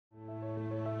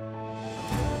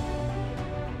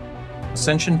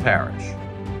Ascension Parish,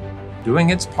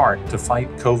 doing its part to fight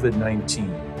COVID-19.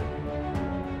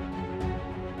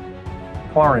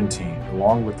 Quarantined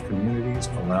along with communities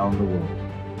around the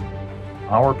world.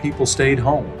 Our people stayed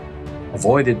home,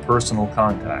 avoided personal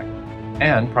contact,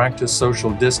 and practiced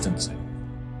social distancing.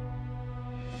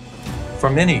 For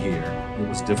many here, it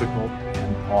was difficult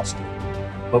and costly,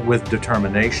 but with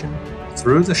determination,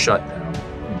 through the shutdown,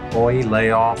 employee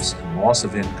layoffs, and loss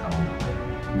of income,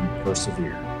 we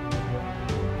persevered.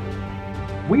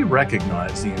 We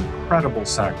recognize the incredible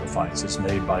sacrifices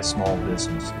made by small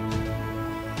businesses,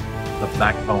 the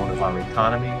backbone of our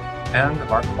economy and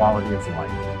of our quality of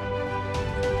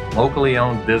life. Locally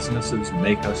owned businesses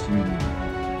make us unique.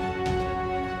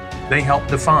 They help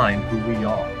define who we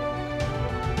are.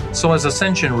 So as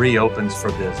Ascension reopens for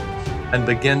business and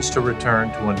begins to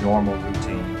return to a normal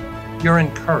routine, you're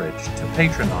encouraged to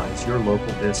patronize your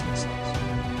local businesses.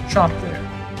 Shop there.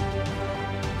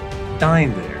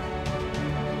 Dine there.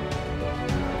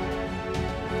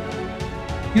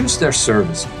 Use their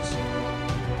services.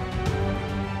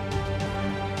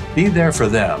 Be there for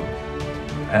them,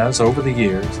 as over the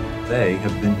years, they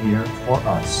have been here for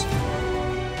us.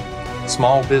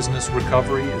 Small business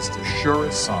recovery is the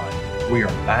surest sign we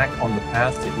are back on the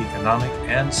path to economic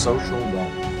and social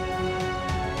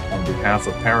wellness. On behalf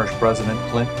of Parish President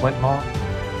Clint Quintmont,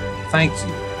 thank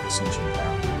you, Ascension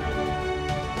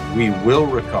Parish. We will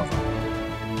recover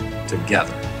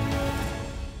together.